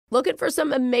Looking for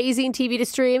some amazing TV to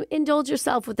stream? Indulge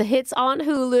yourself with the hits on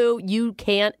Hulu you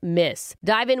can't miss.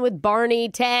 Dive in with Barney,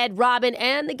 Ted, Robin,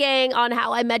 and the gang on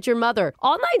How I Met Your Mother.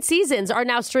 All 9 seasons are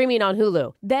now streaming on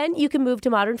Hulu. Then you can move to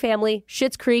Modern Family,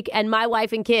 Schitt's Creek, and My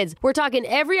Wife and Kids. We're talking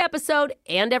every episode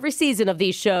and every season of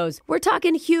these shows. We're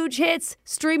talking huge hits,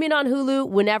 streaming on Hulu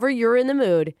whenever you're in the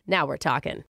mood. Now we're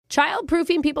talking.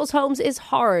 Child-proofing people's homes is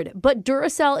hard, but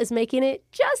Duracell is making it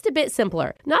just a bit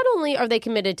simpler. Not only are they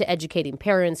committed to educating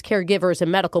parents, caregivers,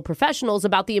 and medical professionals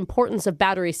about the importance of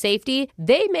battery safety,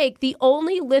 they make the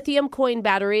only lithium coin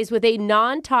batteries with a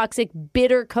non-toxic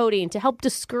bitter coating to help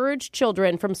discourage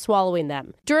children from swallowing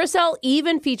them. Duracell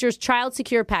even features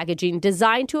child-secure packaging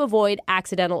designed to avoid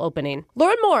accidental opening.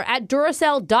 Learn more at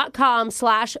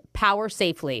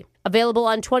Duracell.com/powersafely. Available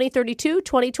on 2032,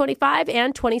 2025,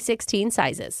 and 2016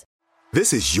 sizes.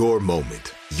 This is your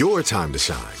moment, your time to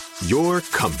shine, your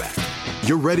comeback.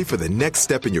 You're ready for the next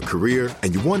step in your career,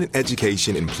 and you want an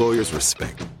education employers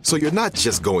respect. So you're not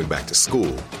just going back to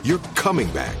school, you're coming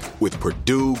back with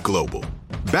Purdue Global.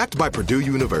 Backed by Purdue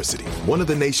University, one of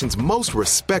the nation's most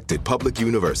respected public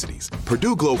universities,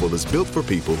 Purdue Global is built for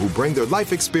people who bring their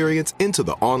life experience into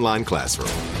the online classroom.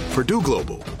 Purdue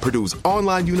Global, Purdue's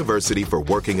online university for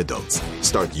working adults.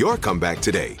 Start your comeback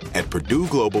today at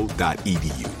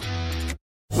purdueglobal.edu.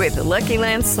 With the Lucky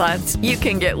Land Slots, you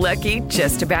can get lucky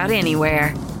just about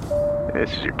anywhere.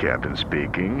 This is your captain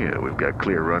speaking. We've got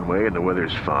clear runway and the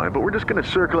weather's fine, but we're just going to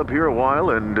circle up here a while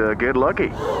and get lucky.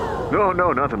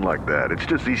 No, nothing like that. It's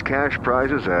just these cash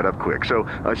prizes add up quick. So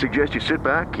I suggest you sit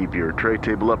back, keep your tray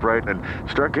table upright, and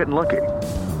start getting lucky.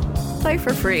 Play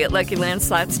for free at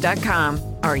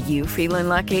LuckyLandSlots.com. Are you feeling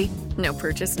lucky? No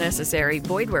purchase necessary.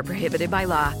 Void where prohibited by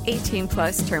law.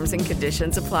 18+ terms and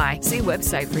conditions apply. See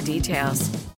website for details.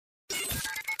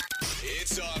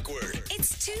 It's awkward.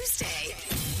 It's Tuesday.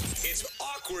 It's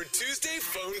Awkward Tuesday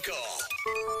phone call.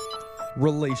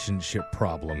 Relationship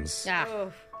problems.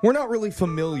 Yeah. We're not really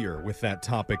familiar with that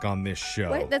topic on this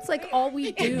show. What? That's like all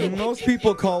we do. Most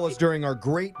people call us during our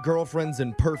great girlfriends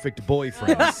and perfect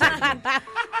boyfriends segment.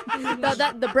 No,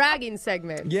 the bragging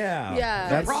segment.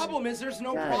 Yeah. The problem is there's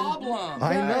no problem.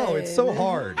 I know, it's so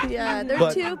hard. Yeah, they're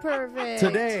But too perfect.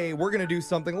 Today, we're going to do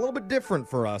something a little bit different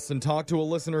for us and talk to a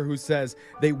listener who says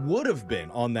they would have been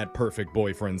on that perfect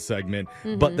boyfriend segment,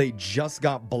 but they just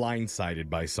got blindsided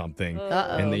by something,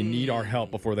 and they need our help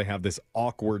before they have this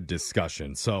awkward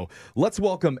discussion. So let's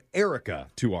welcome Erica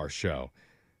to our show.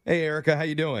 Hey, Erica, how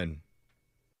you doing?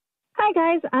 Hi,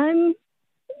 guys. I'm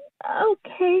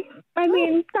okay. I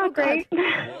mean, not great.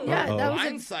 Yeah, that was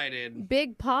Blindsided. a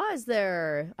big pause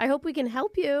there. I hope we can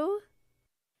help you.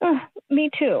 Me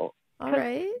too. All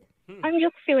right. I'm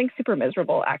just feeling super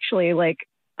miserable, actually. Like,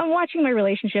 I'm watching my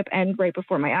relationship end right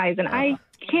before my eyes, and I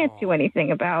can't do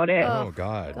anything about it. Oh,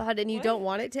 God. God, and you don't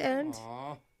want it to end?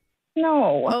 Aw.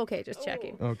 No. Okay, just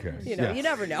checking. Okay. You know, you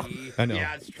never know. I know.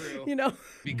 Yeah, it's true. You know.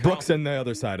 Brooke's on the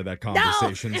other side of that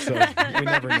conversation, so we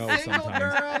never know Single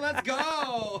sometimes. girl, let's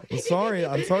go. Well, sorry.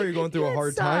 I'm sorry you're going through a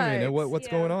hard time. And what's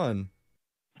going on?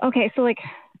 Okay, so, like,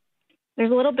 there's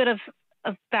a little bit of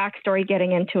backstory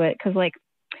getting into it, because, like,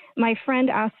 my friend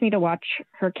asked me to watch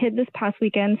her kid this past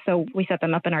weekend, so we set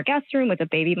them up in our guest room with a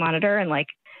baby monitor, and, like,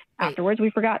 afterwards we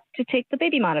forgot to take the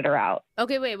baby monitor out.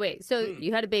 Okay, wait. So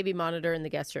you had a baby monitor in the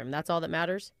guest room. That's all that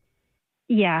matters?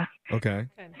 Yeah. Okay.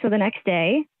 So the next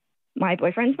day, my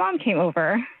boyfriend's mom came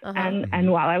over,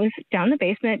 and while I was down in the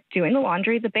basement doing the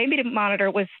laundry, the baby monitor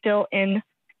was still in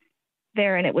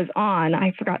there and it was on.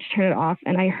 I forgot to turn it off,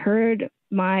 and I heard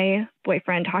my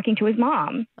boyfriend talking to his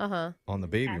mom. On the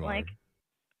baby And, monitor. like,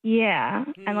 yeah.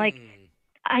 And, like,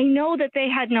 I know that they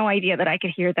had no idea that I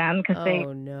could hear them, because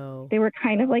they were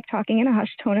kind of, like, talking in a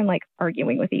hushed tone and, like,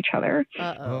 arguing with each other.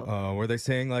 Were they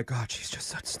saying like, oh, she's just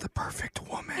such the perfect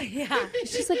woman? Yeah.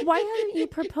 She's like, why haven't you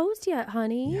proposed yet,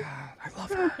 honey? Yeah, I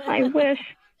love her. I wish.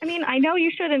 I mean, I know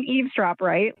you shouldn't eavesdrop,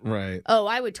 right? Right. Oh,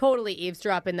 I would totally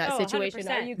eavesdrop in that situation.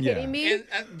 100%. Are you kidding me? And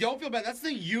don't feel bad. That's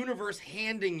the universe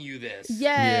handing you this.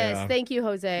 Yes. Yeah. Thank you,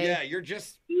 Jose. Yeah, you're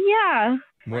just... Yeah.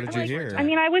 What did you hear? I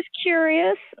mean, I was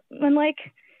curious, and, like,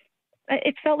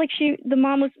 it felt like the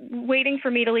mom was waiting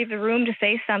for me to leave the room to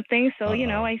say something. So, you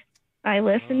know, I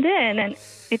listened in, and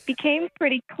it became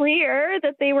pretty clear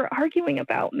that they were arguing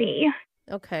about me.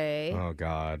 Okay. Oh,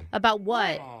 God. About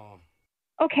what?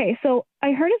 Okay, so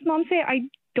I heard his mom say I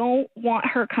don't want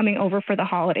her coming over for the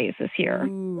holidays this year.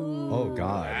 Oh,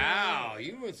 God. Wow,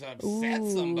 you must upset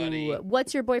somebody.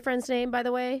 What's your boyfriend's name, by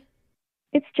the way?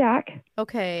 It's Jack.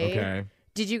 Okay. Okay.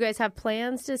 Did you guys have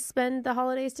plans to spend the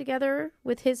holidays together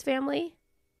with his family?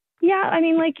 Yeah, I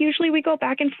mean, like, usually we go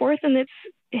back and forth, and it's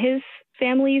his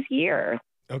family's year.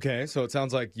 Okay, so it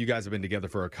sounds like you guys have been together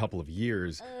for a couple of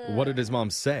years. What did his mom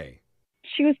say?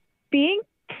 She was being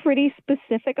pretty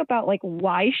specific about like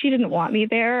why she didn't want me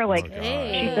there. Like Oh, God.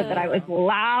 she said that I was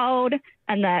loud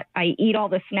and that I eat all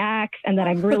the snacks and that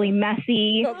I'm really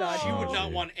messy. Oh, God. She would Oh, not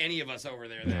gee. want any of us over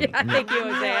there. Yeah. Then. Thank you,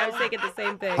 Jose. I was thinking the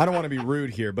same thing. I don't want to be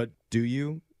rude here, but do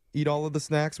you eat all of the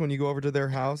snacks when you go over to their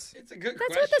house? It's a good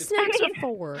That's question. what the snacks are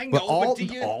for. I know, But all, do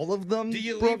you, all of them? do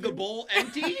you Brooke? leave the bowl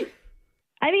empty?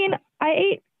 I mean, I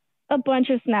ate a bunch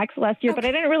of snacks last year, but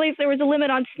I didn't realize there was a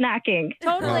limit on snacking.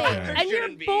 Totally. Okay. And you're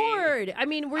Shouldn't be. bored. I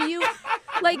mean, were you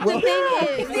like the thing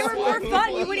is If they were more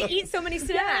fun, you wouldn't eat so many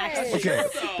snacks. Okay,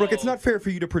 Brooke, it's not fair for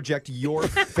you to project your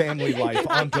family life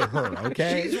onto her,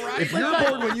 okay? She's right. If you're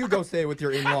bored when you go stay with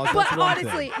your in-laws, But that's one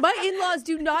honestly, thing. my in-laws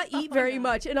do not eat very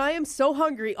much, and I am so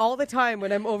hungry all the time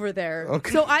when I'm over there.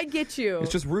 Okay. So I get you.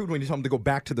 It's just rude when you tell them to go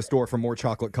back to the store for more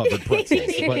chocolate-covered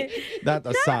pretzels. But that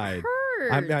aside,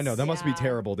 I know that must be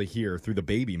terrible to hear through the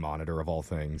baby monitor of all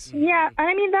things. Yeah,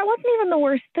 I mean, that wasn't even the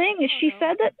worst thing. She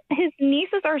said that his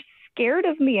nieces are scared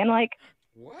of me. And like,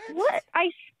 what? I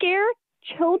scare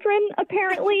children,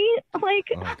 apparently? Like,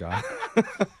 Oh God.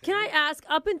 Can I ask,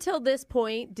 up until this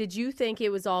point, did you think it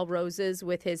was all roses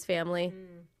with his family?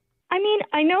 I mean,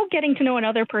 I know getting to know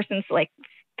another person's like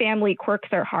family quirks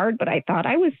are hard, but I thought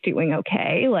I was doing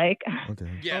okay. Like, Okay.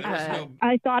 Yeah, there was Okay. no.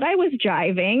 I thought I was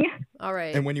jiving. All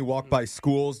right. And when you walk by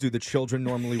schools, do the children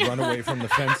normally run away from the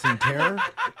fence in terror?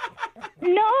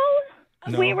 No,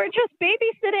 No? we were just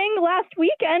babysitting last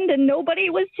weekend and nobody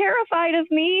was terrified of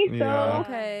me. So Yeah.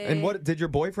 Okay. And what did your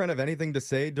boyfriend have anything to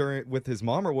say during with his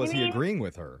mom, or was he agreeing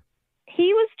with her?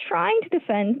 he was trying to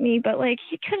defend me, but like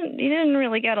he didn't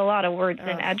really get a lot of words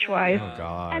in edgewise. Oh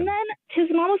God. And then his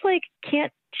mom was like,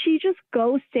 can't she just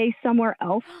go stay somewhere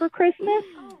else for Christmas?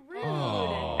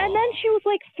 Oh. And then she was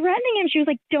like threatening him. She was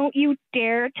like, don't you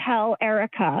dare tell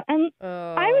Erica. And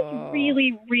I was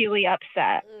really, really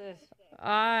upset.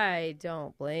 I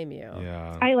don't blame you.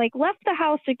 Yeah. I like left the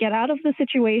house to get out of the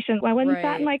situation. I went and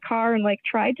sat in my car and like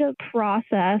tried to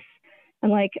process.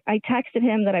 And like I texted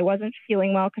him that I wasn't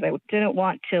feeling well because I didn't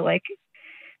want to like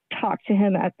talk to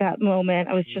him at that moment.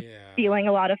 I was just feeling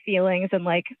a lot of feelings, and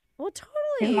like well, totally.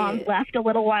 his mom left a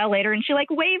little while later and she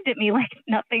like waved at me like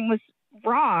nothing was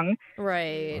wrong.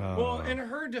 Right. Well, in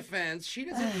her defense, she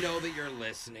doesn't know that you're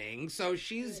listening, so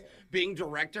she's being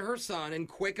direct to her son and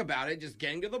quick about it, just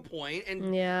getting to the point. And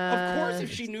of course,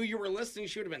 if she knew you were listening,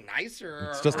 she would have been nicer.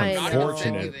 It's just or not even said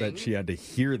unfortunate anything. that she had to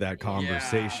hear that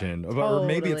conversation. Or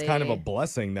maybe it's kind of a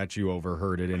blessing that you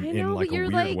overheard it in like but a you're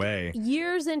weird like way.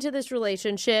 years into this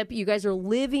relationship. You guys are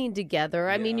living together.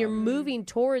 I mean, you're moving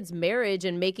towards marriage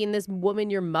and making this woman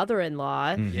your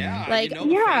mother-in-law. Yeah, Like, you know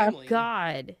the family.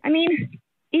 God. I mean,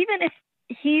 even if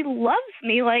he loves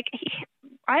me, like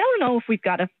I don't know if we've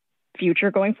got a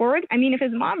future going forward. I mean, if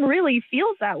his mom really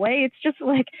feels that way, it's just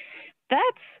like that's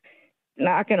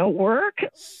not going to work.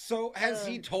 So has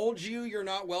he told you you're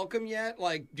not welcome yet?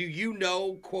 Like, do you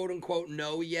know, quote unquote,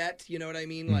 no yet? You know what I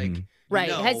mean? Like, Right.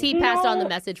 no. Has he passed on the No.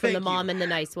 message from the Thank you. mom in the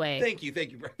nice way? Thank you,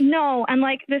 bro. No, and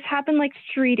like this happened like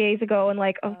 3 days ago, and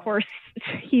like of course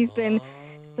he's been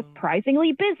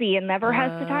surprisingly busy and never has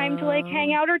the time to like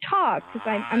hang out or talk, because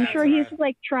I'm sure he's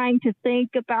like trying to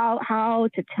think about how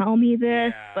to tell me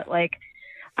this, but like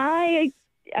I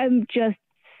am just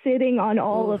sitting on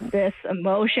all of this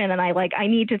emotion, and I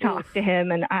need to talk to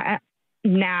him, and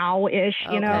now-ish,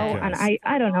 you know, and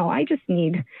I don't know, I just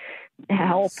need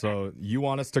help. So you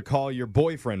want us to call your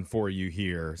boyfriend for you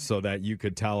here so that you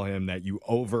could tell him that you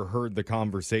overheard the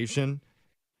conversation?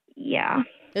 Yeah.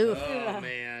 Oof. Oh,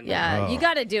 man. Yeah, Oh. you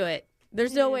got to do it.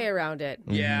 There's no way around it.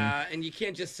 Yeah, and you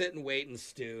can't just sit and wait and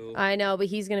stew. I know, but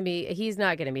he's not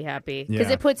going to be happy because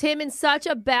Yeah. it puts him in such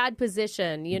a bad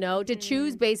position, you know, to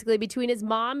choose basically between his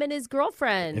mom and his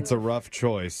girlfriend. It's a rough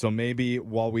choice. So maybe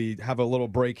while we have a little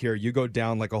break here, you go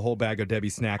down like a whole bag of Debbie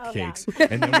snack cakes,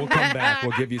 and then we'll come back.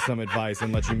 We'll give you some advice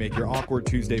and let you make your awkward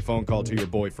Tuesday phone call to your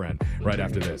boyfriend right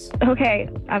after this. Okay,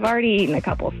 I've already eaten a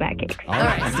couple of snack cakes. All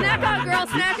right, snack on, girl,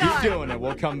 snack Keep on. doing it.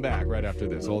 We'll come back right after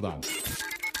this. Hold on.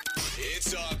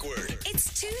 It's awkward.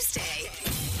 It's Tuesday.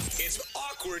 It's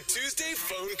Awkward Tuesday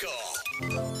phone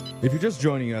call. If you're just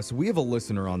joining us, we have a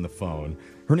listener on the phone.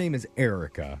 Her name is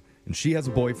Erica, and she has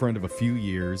a boyfriend of a few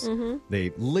years.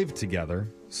 They live together,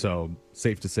 so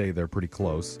safe to say they're pretty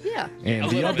close. Yeah. And A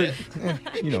the little other,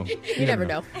 you never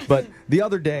know. But the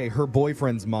other day, her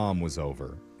boyfriend's mom was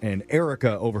over, and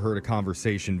Erica overheard a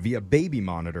conversation via baby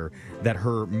monitor that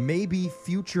her maybe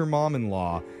future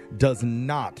mom-in-law does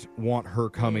not want her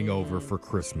coming over for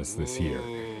Christmas this year.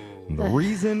 And the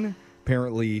reason,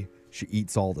 apparently, she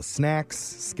eats all the snacks,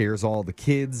 scares all the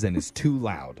kids, and is too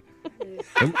loud.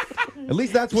 At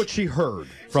least that's what she heard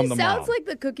from the mom. Sounds like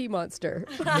the Cookie Monster.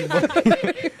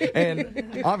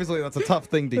 And obviously that's a tough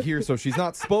thing to hear, so she's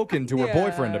not spoken to her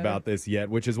boyfriend about this yet,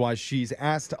 which is why she's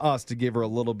asked us to give her a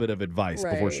little bit of advice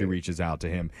before she reaches out to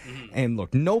him. And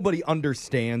look, nobody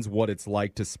understands what it's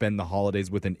like to spend the holidays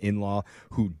with an in-law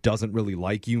who doesn't really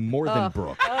like you more than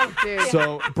Brooke. Oh, dude.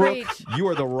 So, Brooke, you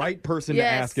are the right person to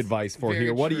ask advice for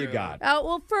here. What do you got?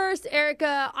 Well, first,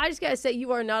 Erica, I just got to say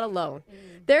you are not alone.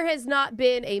 There has not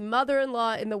been a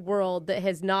mother-in-law in the world that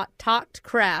has not talked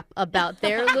crap about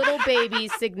their little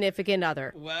baby's significant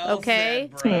other. Well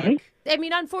okay? said, Brooke. I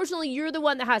mean, unfortunately, you're the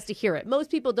one that has to hear it.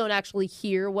 Most people don't actually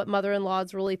hear what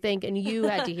mother-in-laws really think, and you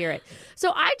had to hear it.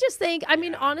 So I just think, I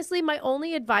mean, honestly, my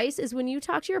only advice is when you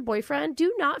talk to your boyfriend,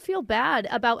 do not feel bad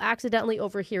about accidentally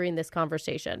overhearing this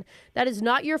conversation. That is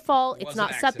not your fault. It's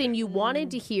not something you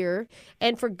wanted to hear.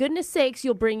 And for goodness sakes,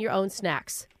 you'll bring your own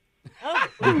snacks.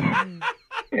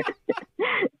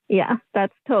 Yeah,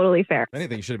 that's totally fair. If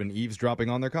anything, should have been eavesdropping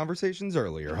on their conversations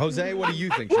earlier. Jose, what do you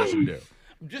think she should do?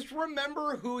 Just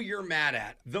remember who you're mad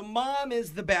at. The mom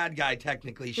is the bad guy,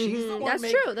 technically. She's the one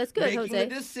That's true. That's good, making Jose.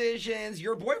 the decisions.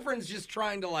 Your boyfriend's just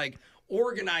trying to, like,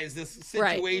 organize this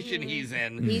situation he's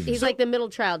in. He's like the middle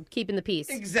child, keeping the peace.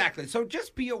 Exactly. So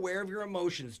just be aware of your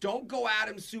emotions. Don't go at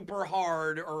him super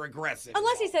hard or aggressive.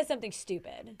 Unless he says something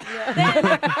stupid.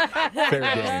 Fair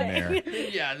game there.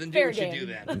 Yeah, then do Fair what you game. do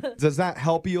then. Does that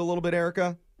help you a little bit,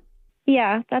 Erica?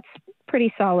 Yeah, that's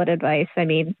pretty solid advice. I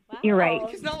mean, you're right.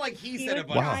 It's not like he He said was a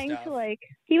bunch of trying stuff. to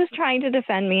he was trying to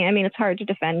defend me. I mean, it's hard to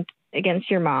defend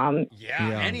against your mom.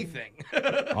 Yeah, anything.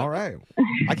 All right.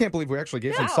 I can't believe we actually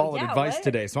gave some solid advice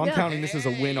today, so I'm counting this as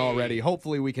a win already.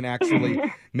 Hopefully we can actually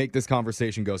make this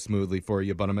conversation go smoothly for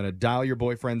you, but I'm going to dial your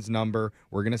boyfriend's number.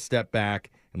 We're going to step back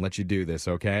and let you do this,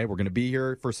 okay? We're going to be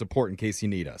here for support in case you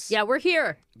need us. Yeah, we're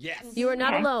here. Yes. You are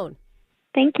not alone.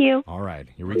 Thank you. All right,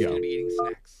 here we He's go. going to be eating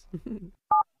snacks.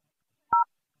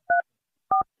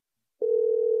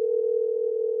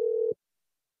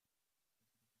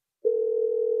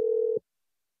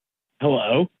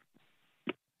 Hello?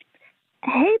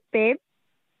 Hey, babe.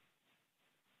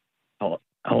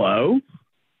 Hello?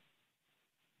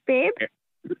 Babe?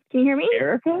 Can you hear me?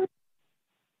 Erica?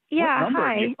 Yeah, What number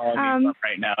are hi. you calling me from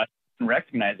right now? I didn't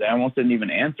recognize it. I almost didn't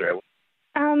even answer it.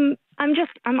 I'm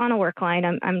on a work line.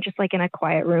 I'm just like in a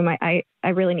quiet room. I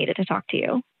really needed to talk to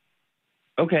you.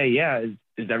 Okay, yeah.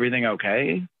 Is everything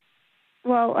okay?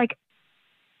 Well, like,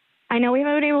 I know we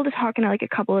haven't been able to talk in like a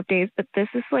couple of days, but this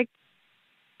is like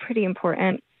pretty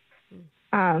important.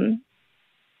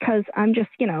 'Cause I'm just,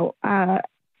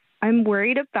 I'm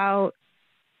worried about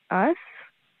us,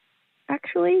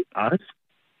 actually. Us?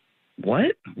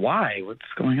 What? Why? What's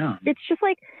going on? It's just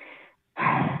like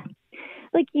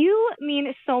you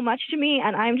mean so much to me,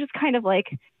 and I'm just kind of like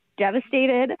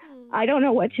devastated. I don't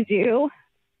know what to do.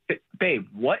 Babe,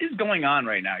 what is going on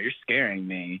right now? You're scaring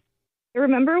me.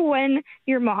 Remember when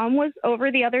your mom was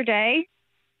over the other day?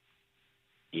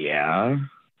 Yeah.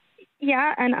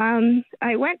 Yeah, and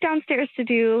I went downstairs to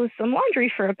do some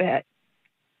laundry for a bit.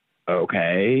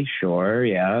 Okay, sure,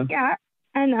 yeah. Yeah,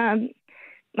 and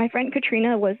my friend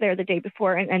Katrina was there the day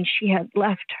before, and she had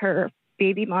left her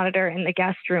baby monitor in the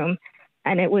guest room,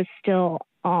 and it was still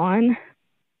on.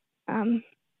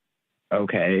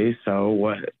 Okay, so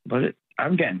what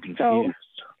I'm getting confused.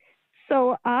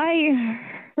 So I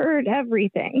heard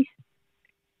everything.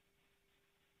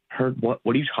 Heard what?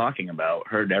 What are you talking about?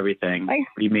 Heard everything. What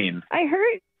do you mean? I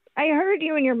heard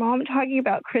you and your mom talking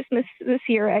about Christmas this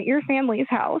year at your family's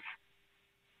house.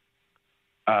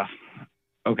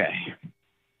 Okay.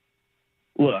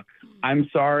 Look, I'm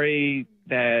sorry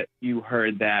that you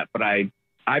heard that, but I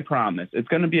promise it's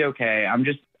going to be okay.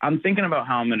 I'm thinking about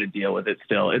how I'm going to deal with it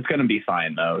still. It's going to be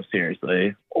fine, though,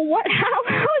 seriously. What? How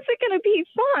is it going to be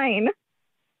fine?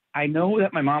 I know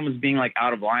that my mom was being, like,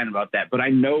 out of line about that, but I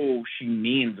know she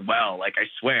means well. Like, I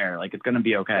swear. Like, it's going to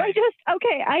be okay. I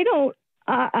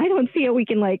don't see how we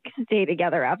can, like, stay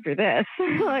together after this.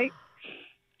 Like,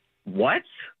 What?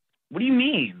 What do you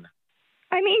mean?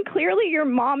 I mean, clearly your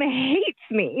mom hates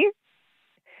me.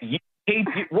 Hey,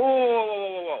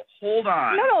 whoa. Hold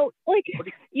on. No, like,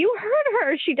 you heard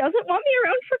her. She doesn't want me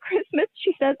around for Christmas.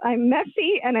 She says I'm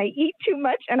messy and I eat too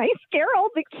much and I scare all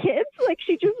the kids. Like,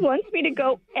 she just wants me to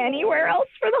go anywhere else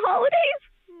for the holidays.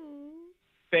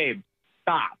 Babe,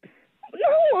 stop.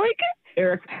 No, like...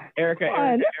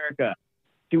 Erica.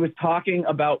 She was talking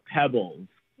about Pebbles.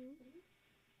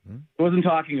 She wasn't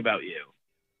talking about you.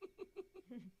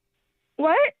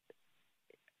 What?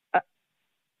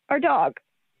 Our dog.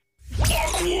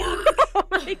 Oh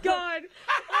my God!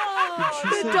 Oh, Did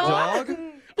she say dog?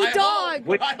 The dog.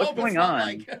 What's going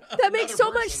on? That makes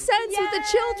so much sense with the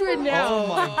children now. Oh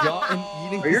my God! And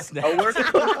eating snacks.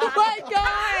 Oh my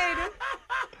God.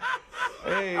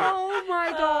 Hey. Oh my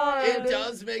God. It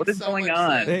does make What is so going much on?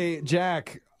 sense. Hey,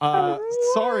 Jack.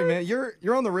 Sorry, man.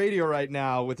 You're on the radio right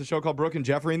now with the show called Brooke and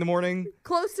Jeffrey in the morning.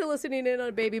 Close to listening in on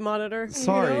a baby monitor.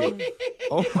 Sorry. You know?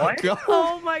 Oh my God.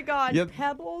 Oh my God. Yeah.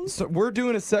 Pebbles. So we're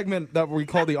doing a segment that we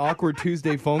call the Awkward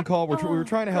Tuesday phone call. We were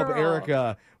trying to help girl.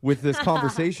 Erica with this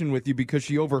conversation with you because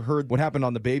she overheard what happened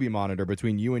on the baby monitor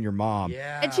between you and your mom.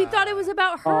 Yeah. And she thought it was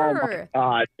about Oh her. my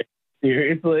God.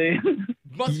 Seriously?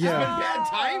 Must Yeah. have been bad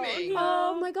timing.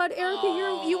 Oh my God, Erica,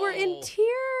 you were in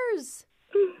tears.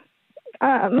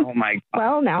 Oh my God.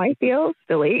 Well, now I feel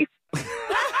silly.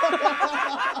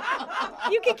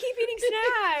 You can keep eating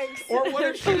snacks. Or what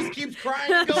if she just keeps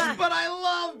crying and goes, but I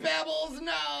love Pebbles,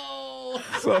 no.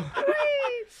 So,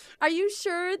 Are you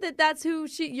sure that that's who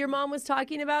your mom was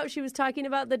talking about? She was talking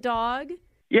about the dog?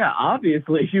 Yeah,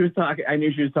 obviously she was talking. I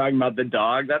knew she was talking about the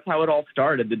dog. That's how it all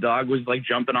started. The dog was like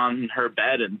jumping on her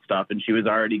bed and stuff, and she was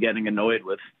already getting annoyed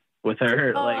with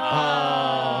her.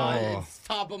 Like, It's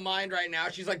top of mind right now.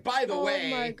 She's like, by the way,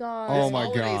 my God. Oh this my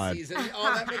holiday God. season.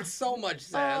 Oh, that makes so much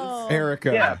sense.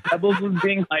 Erica. yeah, Pebbles was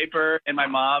being hyper, and my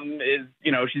mom is,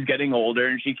 she's getting older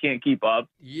and she can't keep up.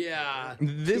 Yeah.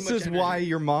 This Too much is why energy.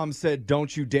 your mom said,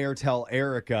 don't you dare tell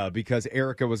Erica, because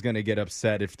Erica was going to get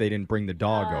upset if they didn't bring the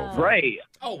dog over. Right.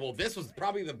 Oh, well, this was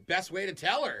probably the best way to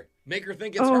tell her. Make her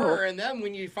think it's her, and then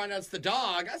when you find out it's the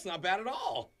dog, that's not bad at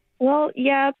all. Well,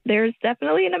 yeah, there's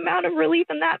definitely an amount of relief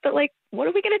in that, but like, what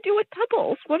are we going to do with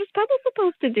Pebbles? What is Pebbles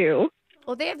supposed to do?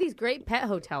 Well, they have these great pet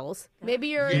hotels. Maybe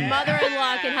your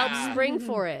mother-in-law can help spring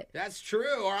for it. That's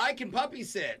true. Or I can puppy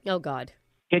sit. Oh, God.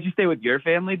 Can't you stay with your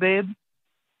family, babe?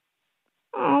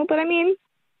 Oh, but I mean,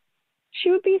 she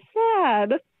would be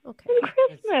sad. Okay. On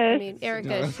Christmas. I mean,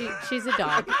 Erica, she's a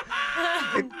dog.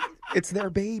 It's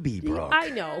their baby, bro. I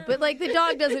know, but like the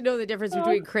dog doesn't know the difference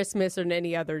between Christmas and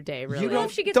any other day, really. You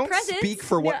If she gets don't presents. speak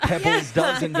for what Pebbles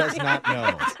does and does not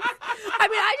know. I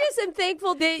mean, I just am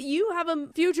thankful that you have a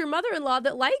future mother-in-law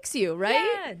that likes you,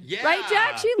 right? Yeah. Right,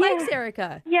 Jack? She likes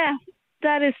Erica. Yeah,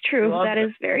 that is true. Love That it.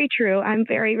 is very true. I'm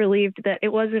very relieved that it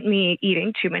wasn't me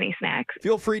eating too many snacks.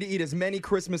 Feel free to eat as many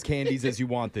Christmas candies as you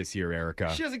want this year,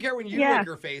 Erica. She doesn't care when you Yeah. lick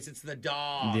her face. It's the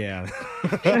dog. Yeah.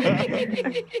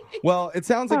 Well, it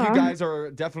sounds like you guys are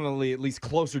definitely at least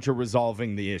closer to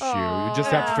resolving the issue. You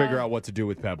just have to figure out what to do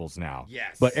with Pebbles now.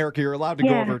 Yes. But Erica, you're allowed to go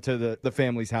Yeah. over to the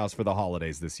family's house for the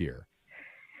holidays this year.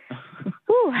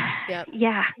 Whew. Yep.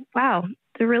 Yeah. Wow.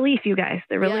 The relief, you guys.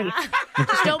 The relief. Yeah.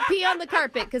 Just don't pee on the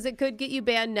carpet because it could get you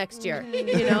banned next year.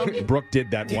 You know? Brooke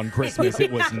did that one Christmas.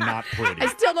 It was not pretty. I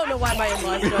still don't know why my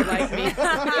in-laws don't like me.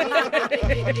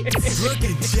 Brooke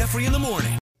and Jeffrey in the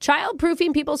morning.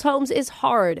 Child-proofing people's homes is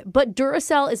hard, but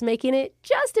Duracell is making it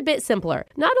just a bit simpler.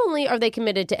 Not only are they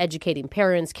committed to educating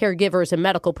parents, caregivers, and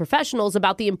medical professionals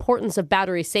about the importance of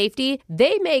battery safety,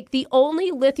 they make the only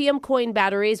lithium coin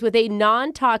batteries with a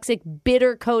non-toxic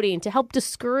bitter coating to help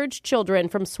discourage children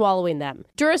from swallowing them.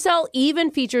 Duracell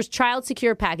even features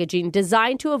child-secure packaging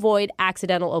designed to avoid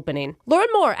accidental opening. Learn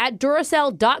more at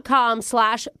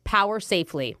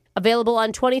Duracell.com/powersafely. Available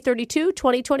on 2032,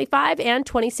 2025, and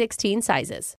 2016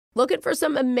 sizes. Looking for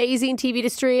some amazing TV to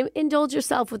stream? Indulge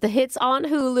yourself with the hits on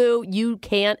Hulu you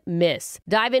can't miss.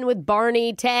 Dive in with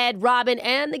Barney, Ted, Robin,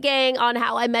 and the gang on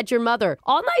How I Met Your Mother.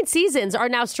 All 9 seasons are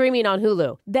now streaming on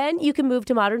Hulu. Then you can move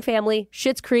to Modern Family,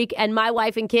 Schitt's Creek, and My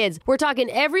Wife and Kids. We're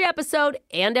talking every episode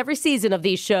and every season of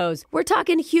these shows. We're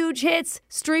talking huge hits,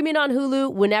 streaming on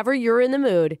Hulu whenever you're in the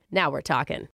mood. Now we're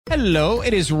talking. Hello,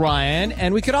 it is Ryan,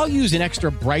 and we could all use an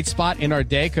extra bright spot in our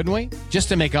day, couldn't we? Just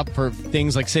to make up for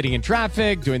things like sitting in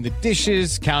traffic, doing the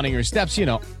dishes, counting your steps,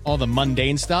 all the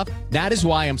mundane stuff. That is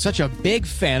why I'm such a big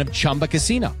fan of Chumba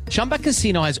Casino. Chumba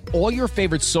Casino has all your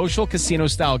favorite social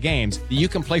casino-style games that you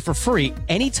can play for free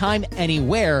anytime,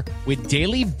 anywhere with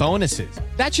daily bonuses.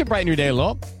 That should brighten your day a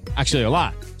little. Actually, a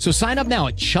lot. So sign up now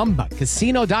at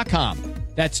ChumbaCasino.com.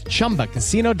 That's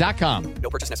ChumbaCasino.com. No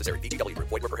purchase necessary. VGW Group.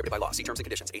 Void where prohibited by law. See terms and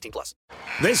conditions. 18+.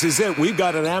 This is it. We've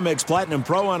got an Amex Platinum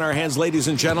Pro on our hands, ladies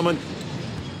and gentlemen.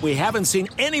 We haven't seen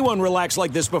anyone relax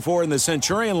like this before in the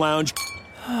Centurion Lounge.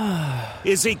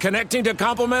 Is he connecting to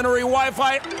complimentary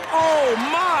Wi-Fi? Oh,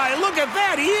 my. Look at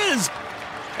that. He is.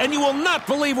 And you will not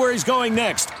believe where he's going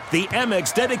next. The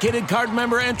Amex dedicated card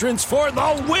member entrance for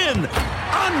the win.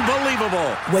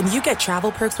 Unbelievable. When you get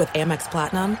travel perks with Amex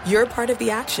Platinum, you're part of the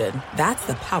action. That's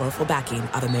the powerful backing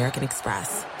of American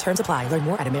Express. Terms apply. Learn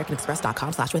more at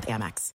americanexpress.com/withAmex.